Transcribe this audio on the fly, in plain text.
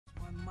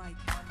mic.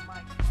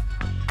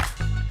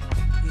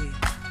 Yeah.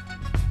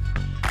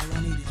 All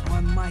I need is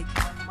one mic.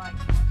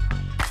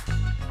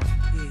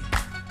 Yeah.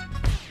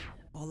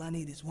 All I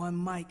need is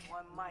one mic.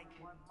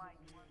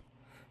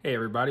 Hey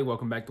everybody,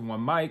 welcome back to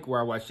One Mic, where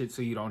I watch shit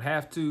so you don't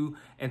have to.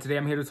 And today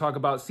I'm here to talk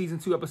about Season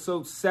 2,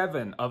 Episode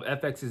 7 of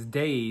FX's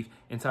Dave,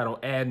 entitled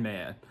Ad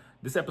Man.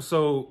 This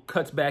episode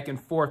cuts back and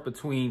forth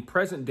between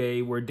present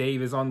day, where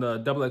Dave is on the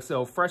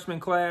XXL freshman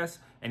class,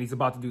 and he's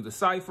about to do the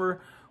cipher,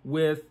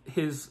 with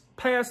his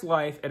past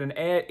life at an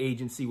ad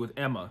agency with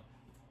Emma.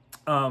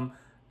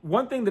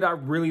 One thing that I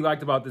really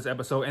liked about this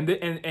episode,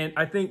 and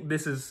I think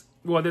this is,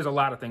 well, there's a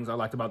lot of things I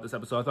liked about this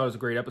episode. I thought it was a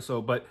great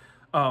episode, but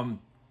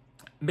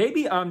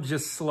maybe I'm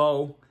just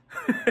slow,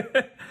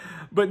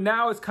 but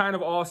now it's kind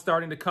of all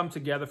starting to come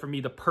together for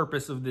me, the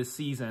purpose of this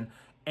season.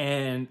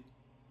 And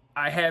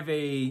I have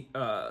an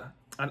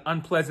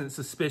unpleasant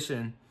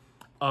suspicion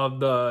of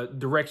the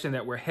direction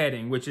that we're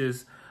heading, which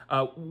is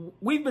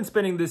we've been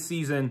spending this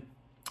season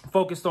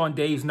focused on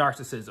Dave's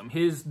narcissism.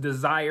 His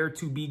desire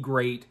to be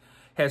great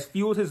has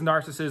fueled his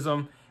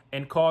narcissism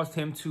and caused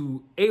him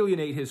to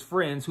alienate his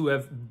friends who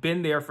have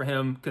been there for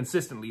him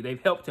consistently. They've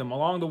helped him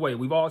along the way.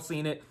 We've all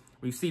seen it.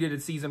 We've seen it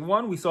in Season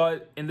 1. We saw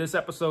it in this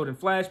episode in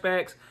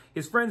flashbacks.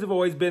 His friends have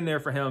always been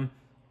there for him.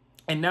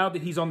 And now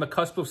that he's on the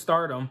cusp of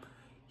stardom,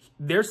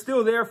 they're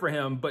still there for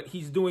him, but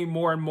he's doing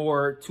more and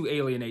more to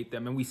alienate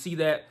them. And we see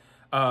that,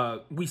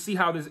 we see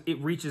how it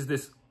reaches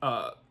this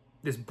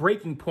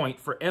breaking point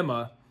for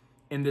Emma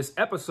in this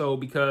episode,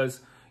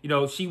 because, you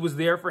know, she was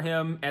there for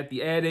him at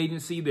the ad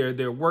agency.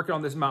 They're working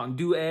on this Mountain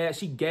Dew ad.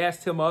 She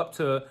gassed him up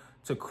to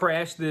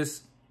crash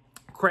this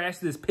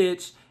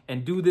pitch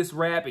and do this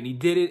rap, and he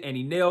did it and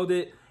he nailed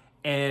it.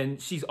 And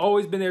she's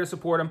always been there to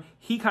support him.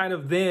 He kind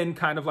of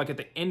like at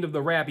the end of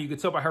the rap, you could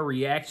tell by her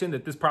reaction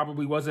that this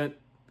probably wasn't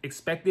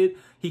expected.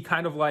 He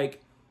kind of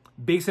like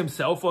bigs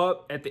himself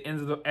up at the end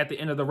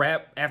of the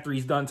rap after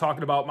he's done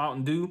talking about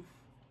Mountain Dew,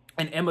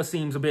 and Emma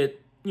seems a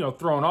bit, you know,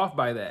 thrown off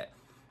by that.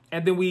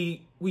 And then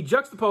we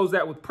juxtapose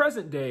that with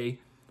present day,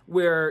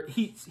 where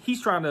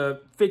he's trying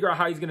to figure out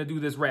how he's going to do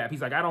this rap.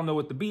 He's like, I don't know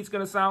what the beat's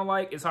going to sound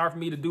like. It's hard for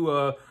me to do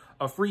a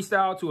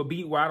freestyle to a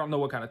beat where I don't know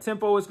what kind of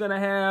tempo it's going to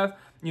have.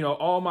 You know,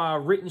 all my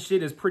written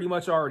shit is pretty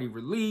much already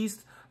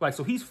released. Like,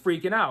 so he's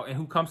freaking out. And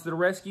who comes to the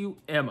rescue?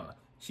 Emma.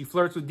 She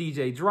flirts with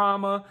DJ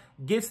Drama,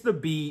 gets the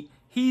beat,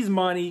 he's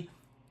money,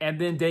 and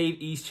then Dave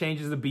East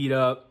changes the beat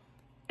up,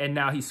 and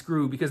now he's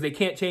screwed because they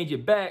can't change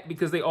it back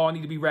because they all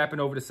need to be rapping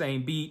over the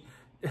same beat.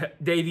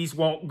 Dave East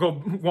won't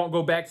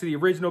go back to the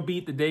original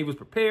beat that Dave was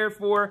prepared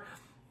for,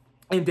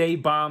 and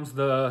Dave bombs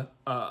the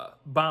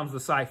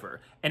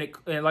cipher. And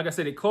like I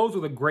said, it closed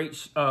with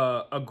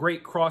a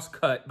great cross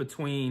cut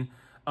between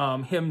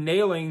him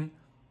nailing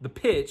the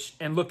pitch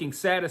and looking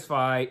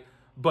satisfied,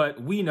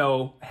 but we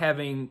know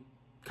having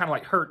kind of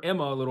like hurt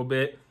Emma a little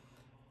bit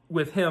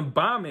with him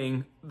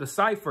bombing the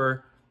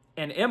cipher,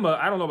 and Emma,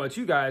 I don't know about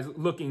you guys,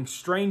 looking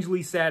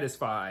strangely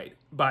satisfied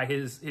by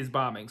his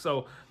bombing.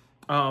 So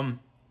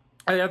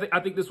I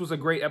think this was a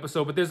great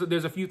episode, but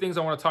there's a few things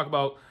I want to talk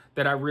about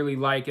that I really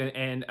like,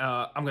 and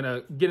I'm going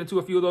to get into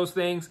a few of those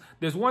things.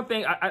 There's one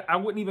thing, I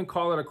wouldn't even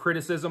call it a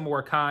criticism or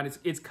a con.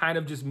 It's kind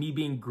of just me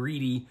being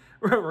greedy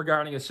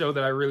regarding a show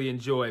that I really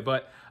enjoy.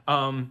 But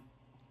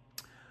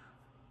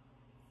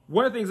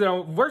one of the things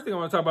first thing I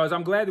want to talk about is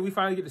I'm glad that we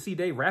finally get to see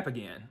Dave rap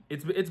again.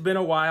 It's been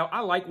a while.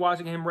 I like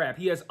watching him rap.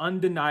 He has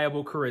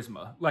undeniable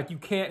charisma. Like, you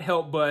can't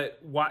help but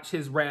watch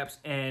his raps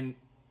and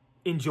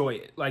enjoy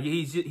it. Like,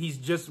 he's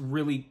just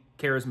really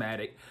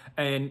charismatic.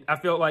 And I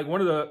felt like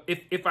one of the,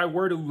 if I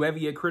were to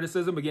levy a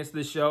criticism against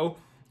this show,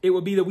 it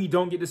would be that we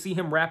don't get to see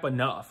him rap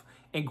enough.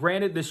 And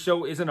granted, this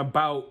show isn't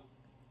about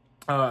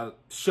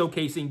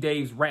showcasing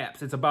Dave's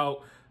raps. It's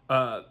about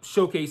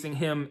showcasing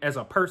him as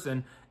a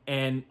person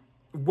and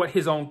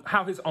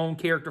how his own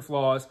character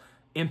flaws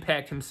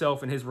impact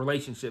himself and his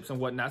relationships and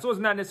whatnot. So it's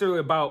not necessarily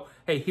about,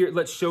 hey, here,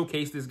 let's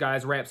showcase this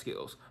guy's rap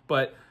skills.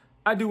 But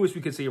I do wish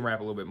we could see him rap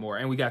a little bit more,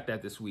 and we got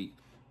that this week.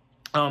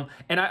 And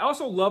I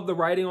also love the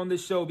writing on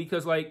this show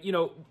because, like, you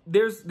know,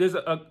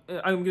 I'm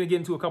going to get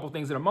into a couple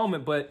things in a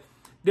moment, but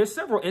there's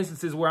several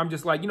instances where I'm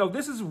just like, you know,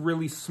 this is a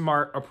really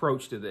smart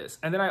approach to this.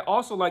 And then I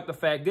also like the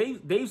fact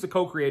Dave's the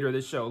co-creator of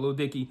this show, Lil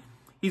Dicky.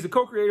 He's the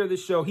co-creator of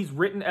this show. He's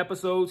written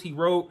episodes. He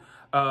wrote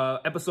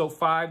episode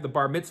 5, the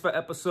Bar Mitzvah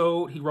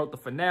episode. He wrote the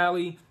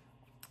finale.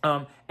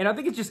 And I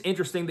think it's just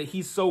interesting that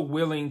he's so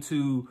willing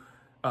to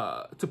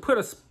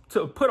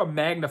put a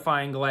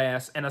magnifying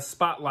glass and a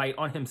spotlight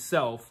on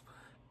himself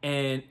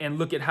and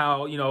look at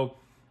how, you know,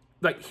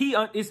 like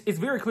it's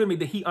very clear to me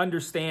that he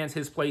understands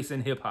his place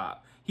in hip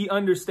hop. He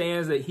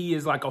understands that he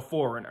is like a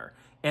foreigner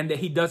and that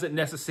he doesn't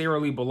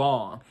necessarily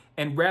belong.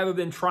 And rather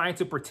than trying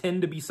to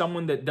pretend to be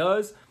someone that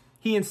does,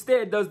 he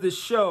instead does this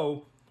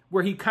show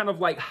where he kind of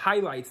like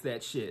highlights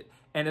that shit.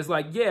 And it's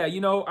like, yeah,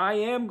 you know, I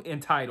am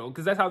entitled,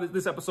 because that's how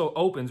this episode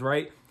opens,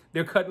 right?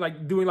 They're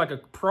doing like a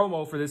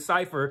promo for this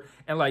cipher,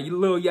 and like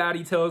Lil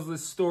Yachty tells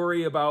this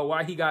story about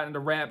why he got into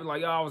rap, and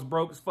like, oh, I was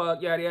broke as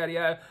fuck, yada, yada,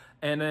 yada.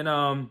 And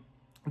then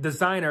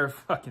Designer,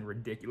 fucking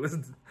ridiculous.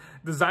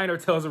 Designer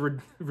tells a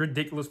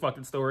ridiculous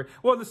fucking story.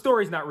 Well, the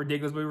story's not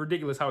ridiculous, but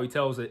ridiculous how he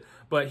tells it.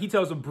 But he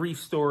tells a brief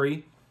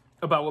story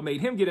about what made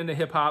him get into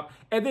hip hop.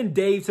 And then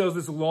Dave tells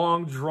this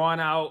long, drawn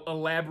out,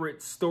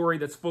 elaborate story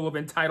that's full of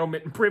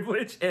entitlement and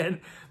privilege.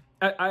 And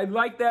I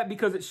like that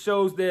because it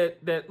shows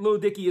that Lil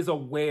Dicky is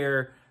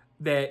aware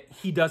that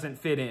he doesn't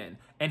fit in.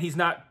 And he's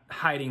not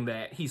hiding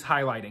that. He's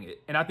highlighting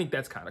it. And I think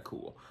that's kind of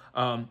cool.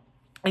 And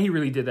he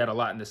really did that a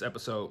lot in this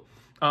episode.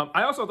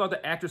 I also thought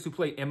the actress who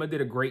played Emma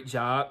did a great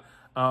job.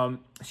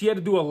 She had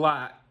to do a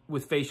lot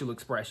with facial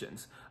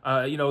expressions.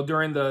 You know,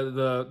 during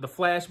the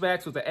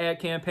flashbacks with the ad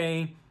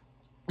campaign,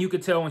 you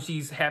could tell when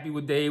she's happy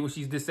with Dave, when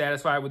she's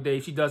dissatisfied with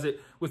Dave. She does it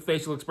with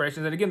facial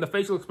expressions. And again, the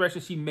facial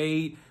expression she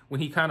made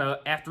when he kind of,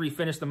 after he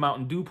finished the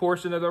Mountain Dew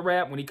portion of the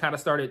rap, when he kind of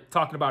started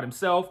talking about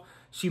himself,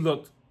 she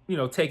looked, you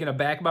know, taken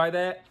aback by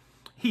that.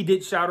 He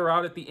did shout her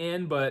out at the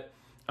end, but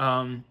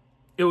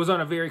it was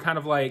on a very kind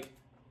of like,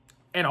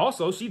 and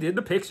also she did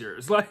the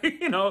pictures, like,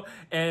 you know,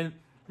 and,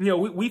 you know,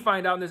 we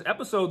find out in this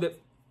episode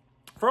that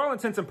for all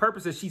intents and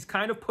purposes, she's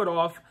kind of put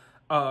off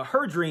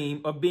her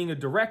dream of being a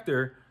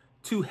director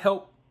to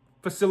help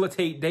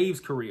facilitate Dave's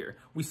career.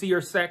 We see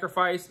her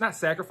not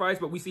sacrifice,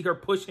 but we see her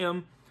push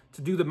him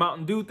to do the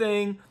Mountain Dew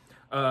thing.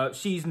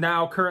 She's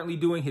now currently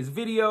doing his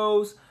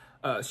videos.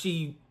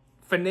 She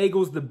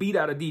finagles the beat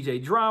out of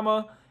DJ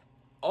Drama,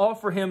 all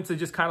for him to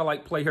just kind of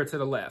like play her to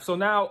the left. So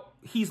now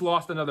he's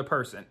lost another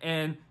person.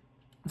 And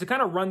to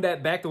kind of run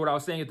that back to what I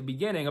was saying at the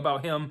beginning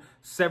about him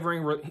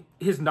severing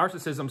his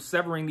narcissism,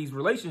 severing these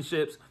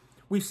relationships,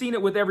 we've seen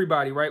it with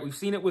everybody, right? We've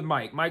seen it with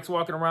Mike. Mike's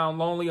walking around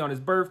lonely on his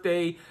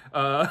birthday,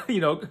 you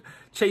know,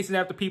 chasing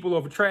after people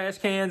over trash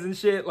cans and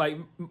shit. Like,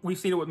 we've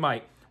seen it with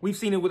Mike. We've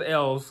seen it with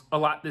Els a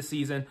lot this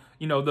season.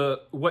 You know,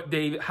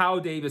 how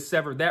Dave has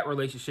severed that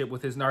relationship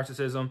with his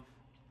narcissism.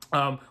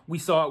 We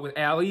saw it with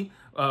Allie.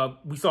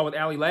 We saw it with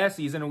Allie last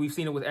season, and we've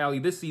seen it with Allie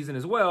this season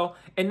as well.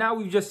 And now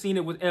we've just seen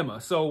it with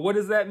Emma. So what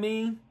does that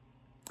mean?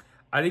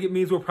 I think it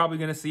means we're probably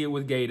going to see it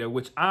with Gator,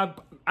 which I don't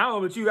know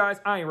about you guys.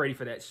 I ain't ready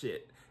for that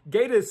shit.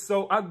 Gator is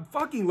I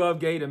fucking love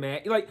Gator,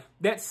 man. Like,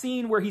 that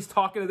scene where he's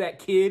talking to that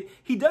kid,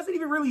 he doesn't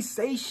even really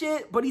say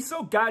shit, but he's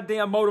so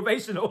goddamn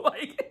motivational.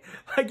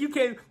 Like you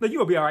can't, like, you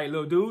gonna be all right,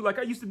 little dude. Like,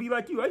 I used to be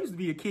like you. I used to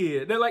be a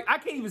kid. They're like, I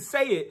can't even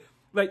say it.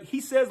 Like,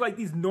 he says, like,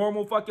 these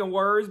normal fucking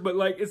words, but,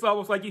 like, it's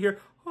almost like you hear,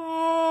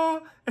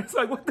 oh, it's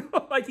like, what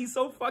the, like, he's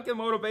so fucking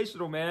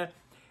motivational, man.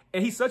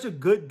 And he's such a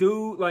good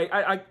dude. Like,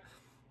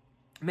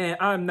 man,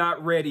 I'm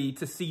not ready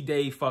to see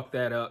Dave fuck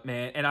that up,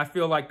 man. And I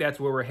feel like that's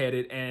where we're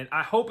headed. And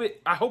I hope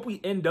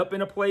we end up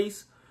in a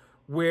place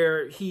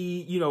where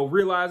he, you know,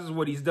 realizes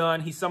what he's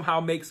done. He somehow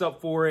makes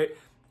up for it.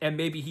 And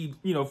maybe he,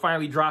 you know,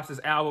 finally drops his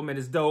album and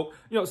is dope.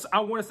 You know, so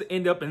I want us to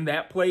end up in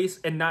that place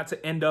and not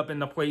to end up in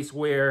the place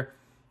where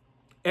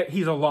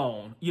he's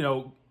alone. You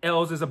know,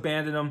 Els has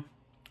abandoned him.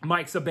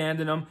 Mike's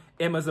abandoned him.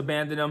 Emma's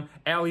abandoned him.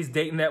 Allie's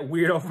dating that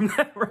weirdo from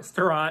that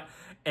restaurant.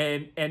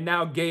 And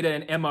now Gator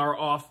and Emma are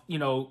off, you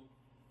know,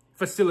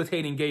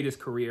 facilitating Gator's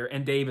career,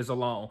 and Dave is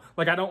alone.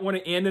 Like, I don't want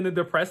to end in a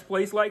depressed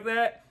place like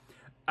that.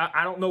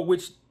 I don't know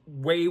which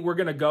way we're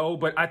going to go,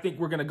 but I think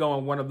we're going to go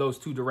in one of those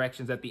two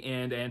directions at the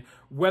end. And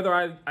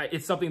whether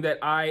it's something that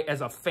I,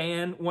 as a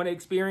fan, want to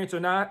experience or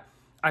not,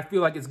 I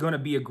feel like it's going to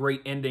be a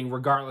great ending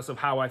regardless of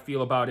how I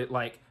feel about it,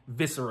 like,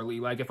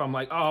 viscerally. Like, if I'm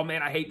like, oh,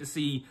 man, I hate to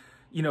see,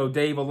 you know,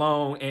 Dave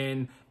alone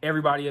and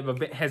everybody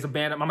has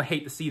abandoned him, I'm going to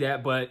hate to see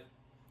that. But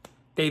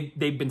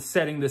they've been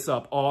setting this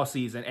up all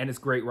season, and it's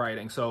great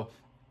writing. So,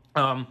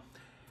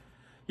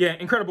 yeah,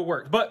 incredible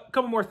work. But a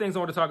couple more things I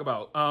want to talk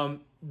about.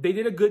 They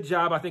did a good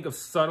job, I think, of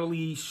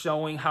subtly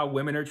showing how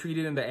women are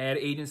treated in the ad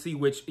agency,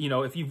 which, you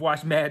know, if you've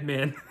watched Mad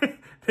Men,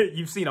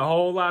 you've seen a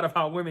whole lot of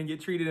how women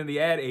get treated in the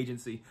ad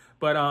agency.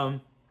 But,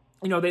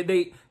 you know,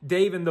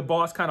 Dave and the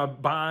boss kind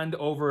of bond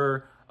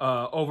over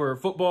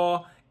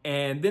football,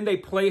 and then they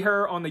play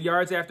her on the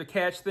yards after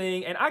catch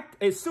thing. And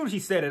as soon as she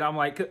said it, I'm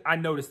like, I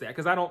noticed that,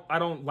 because I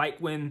don't like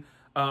when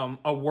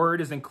a word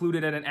is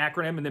included in an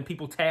acronym and then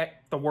people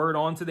tack the word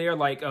onto there,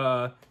 like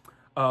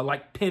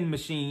pin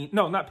machine.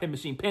 No, not pin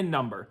machine, pin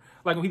number.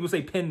 Like when people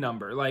say pin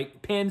number,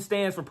 like pin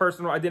stands for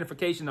personal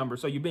identification number.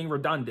 So you're being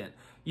redundant.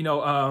 You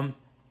know,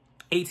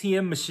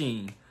 ATM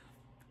machine.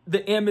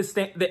 The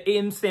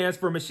M stands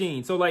for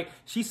machine. So like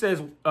she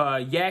says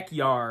yak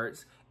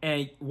yards,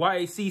 and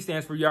YAC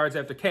stands for yards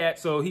after catch.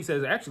 So he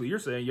says, actually, you're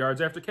saying yards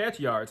after catch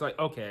yards. Like,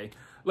 okay.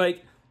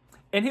 Like,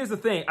 and here's the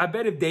thing. I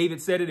bet if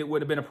David said it, it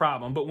would have been a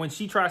problem. But when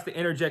she tries to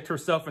interject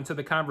herself into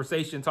the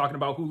conversation, talking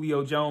about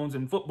Julio Jones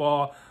and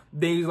football,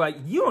 they's like,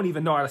 you don't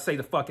even know how to say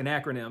the fucking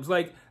acronyms.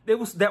 Like, that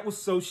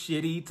was so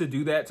shitty to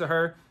do that to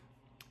her.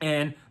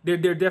 And they're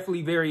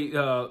definitely very,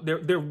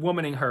 they're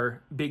womaning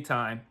her big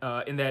time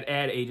in that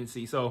ad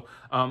agency. So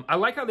I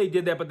like how they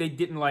did that, but they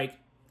didn't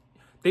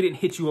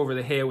hit you over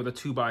the head with a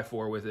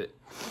 2x4 with it.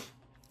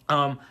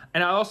 And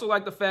I also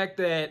like the fact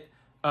that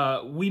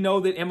we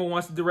know that Emma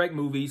wants to direct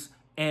movies.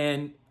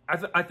 And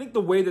I think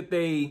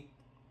the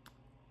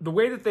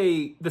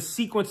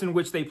sequence in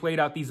which they played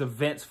out these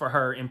events for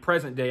her in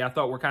present day, I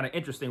thought were kind of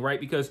interesting,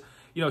 right? Because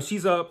you know,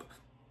 she's up.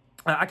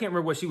 I can't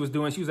remember what she was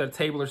doing. She was at a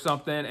table or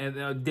something.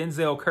 And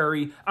Denzel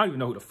Curry, I don't even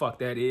know who the fuck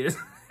that is.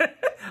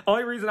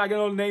 Only reason I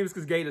know the name is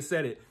because Gator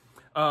said it.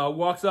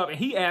 Walks up and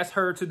he asked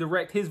her to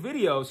direct his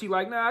video. She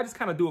like, nah, I just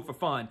kind of do it for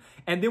fun.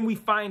 And then we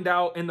find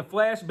out in the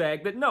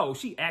flashback that no,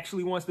 she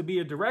actually wants to be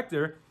a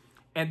director.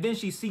 And then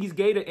she sees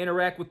Gator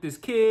interact with this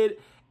kid.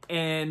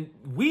 And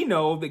we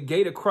know that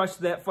Gator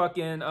crushed that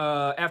fucking,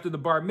 after the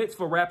bar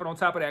mitzvah, rapping on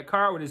top of that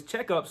car with his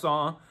checkup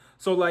song.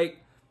 So like,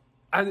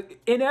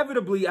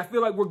 inevitably, I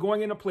feel like we're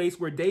going in a place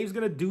where Dave's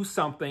going to do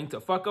something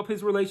to fuck up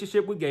his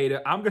relationship with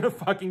Gator. I'm going to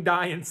fucking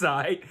die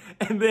inside.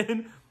 And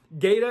then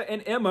Gator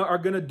and Emma are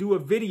going to do a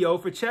video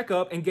for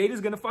checkup and Gator's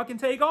going to fucking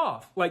take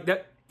off. Like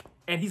that.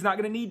 And he's not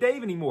going to need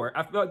Dave anymore.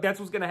 I feel like that's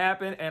what's going to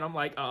happen. And I'm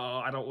like, oh,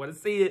 I don't want to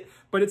see it.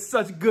 But it's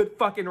such good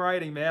fucking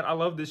writing, man. I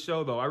love this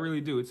show, though. I really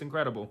do. It's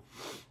incredible.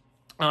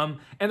 And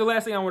the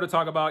last thing I want to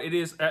talk about,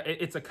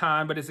 it's a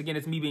con, but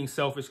it's me being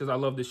selfish because I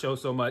love this show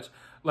so much.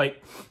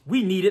 Like,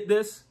 we needed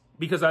this.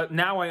 Because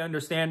now I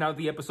understand, now that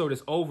the episode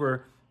is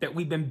over, that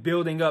we've been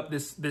building up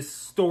this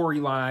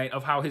storyline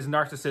of how his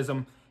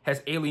narcissism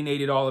has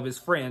alienated all of his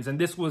friends. And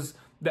this was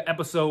the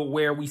episode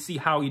where we see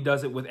how he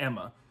does it with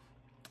Emma.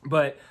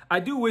 But I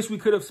do wish we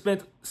could have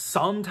spent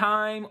some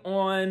time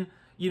on,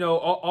 you know,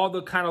 all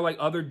the kind of like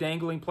other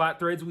dangling plot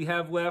threads we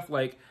have left.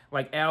 Like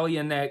Allie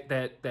and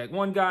that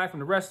one guy from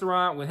the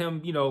restaurant with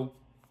him, you know,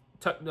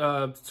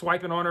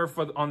 swiping on her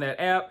on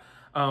that app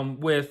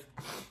with...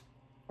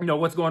 You know,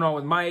 what's going on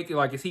with Mike?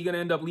 Like, is he going to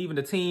end up leaving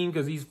the team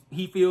because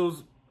he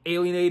feels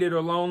alienated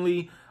or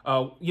lonely?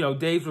 You know,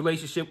 Dave's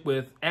relationship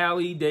with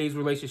Allie, Dave's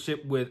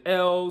relationship with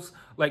Els.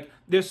 Like,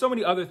 there's so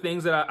many other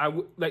things that I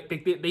like.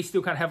 They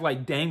still kind of have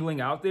like dangling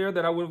out there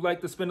that I would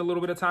like to spend a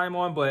little bit of time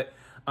on. But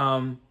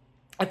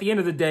at the end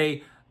of the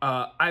day,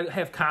 I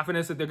have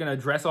confidence that they're going to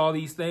address all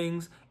these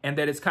things, and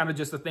that it's kind of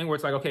just a thing where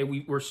it's like, okay,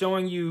 we're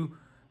showing you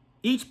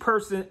each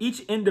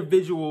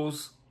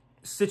individual's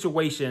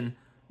situation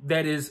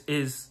that is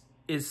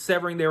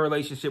severing their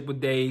relationship with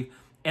Dave,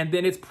 and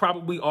then it's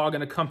probably all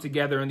going to come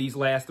together in these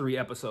last 3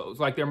 episodes.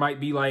 Like, there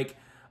might be like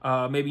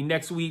maybe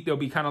next week there'll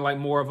be kind of like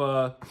more of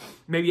a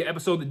maybe an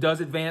episode that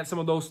does advance some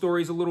of those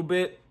stories a little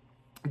bit,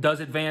 does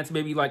advance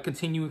maybe like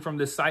continuing from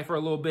this cipher a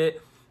little bit.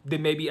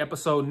 Then maybe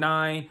episode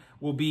 9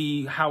 will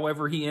be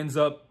however he ends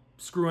up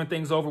screwing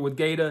things over with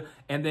Gator,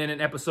 and then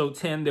in episode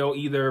 10 they'll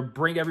either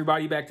bring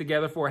everybody back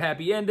together for a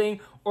happy ending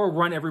or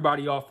run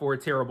everybody off for a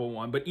terrible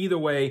one. But either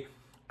way,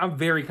 I'm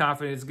very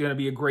confident it's going to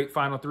be a great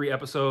final 3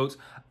 episodes.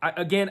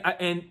 Again,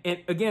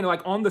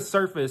 like on the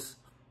surface,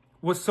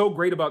 what's so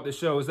great about this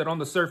show is that on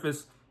the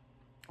surface,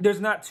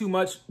 there's not too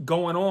much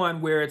going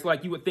on where it's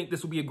like you would think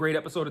this would be a great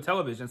episode of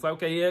television. It's like,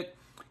 okay, yeah,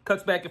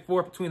 cuts back and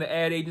forth between the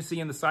ad agency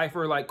and the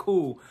cipher, like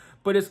cool.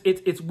 But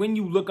it's when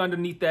you look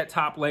underneath that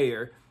top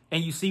layer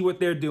and you see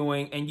what they're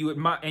doing and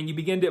you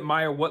begin to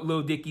admire what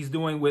Lil Dicky's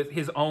doing with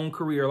his own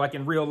career, like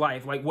in real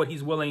life, like what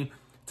he's willing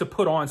to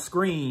put on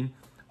screen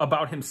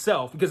about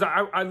himself. Because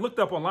I looked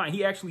up online,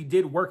 he actually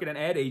did work at an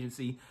ad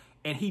agency,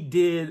 and he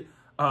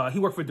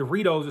worked for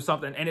Doritos or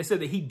something, and it said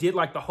that he did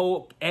like the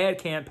whole ad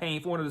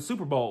campaign for one of the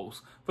Super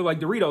Bowls for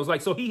like Doritos.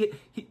 Like, so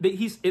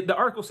the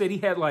article said he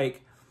had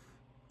like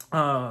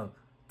 10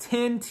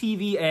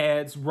 TV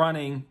ads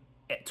running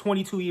at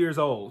 22 years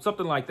old,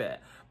 something like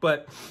that.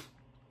 But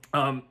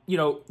you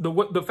know,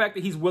 the fact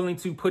that he's willing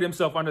to put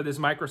himself under this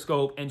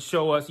microscope and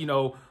show us, you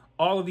know,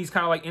 all of these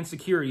kind of like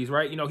insecurities,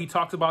 right? You know, he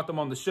talks about them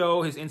on the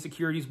show, his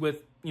insecurities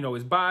with, you know,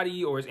 his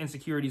body, or his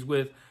insecurities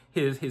with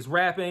his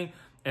rapping.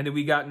 And then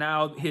we got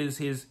now now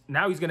he's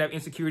going to have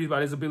insecurities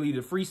about his ability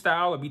to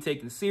freestyle or be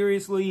taken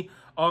seriously.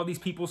 All these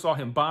people saw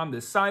him bomb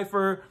this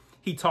cipher.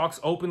 He talks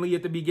openly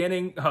at the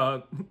beginning,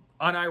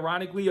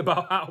 unironically,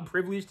 about how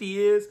privileged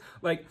he is.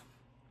 Like,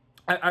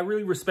 I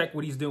really respect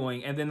what he's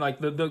doing. And then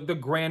like the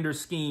grander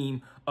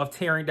scheme of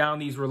tearing down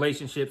these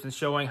relationships and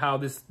showing how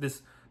this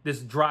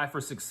drive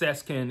for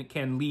success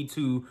can lead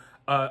to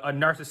a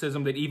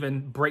narcissism that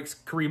even breaks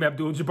Kareem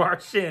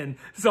Abdul-Jabbar's shin.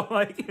 So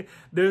like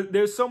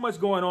there's so much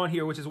going on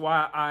here, which is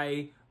why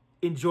I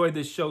enjoy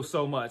this show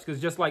so much.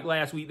 Because just like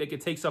last week, they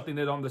could take something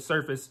that on the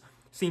surface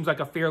seems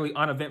like a fairly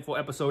uneventful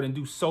episode and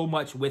do so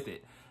much with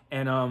it.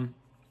 And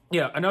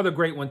yeah, another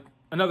great one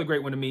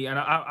to me. And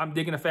I'm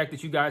digging the fact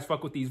that you guys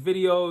fuck with these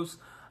videos.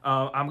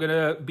 I'm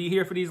gonna be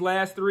here for these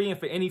last 3 and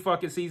for any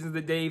fucking seasons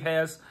that Dave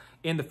has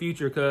in the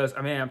future, because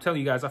I mean, I'm telling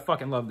you guys, I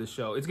fucking love this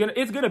show. It's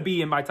gonna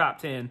be in my top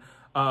 10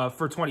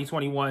 for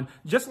 2021,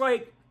 just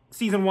like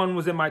season 1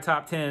 was in my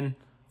top 10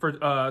 for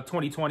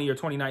 2020 or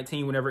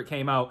 2019 whenever it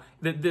came out.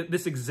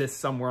 This exists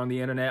somewhere on the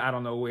internet. I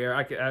don't know where.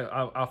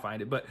 I'll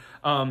find it. But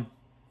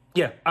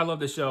yeah, I love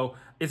this show.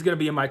 It's gonna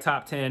be in my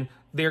top 10.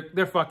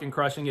 They're fucking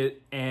crushing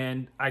it,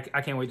 and I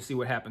can't wait to see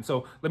what happens.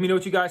 So let me know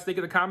what you guys think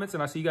in the comments,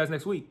 and I'll see you guys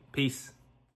next week. Peace.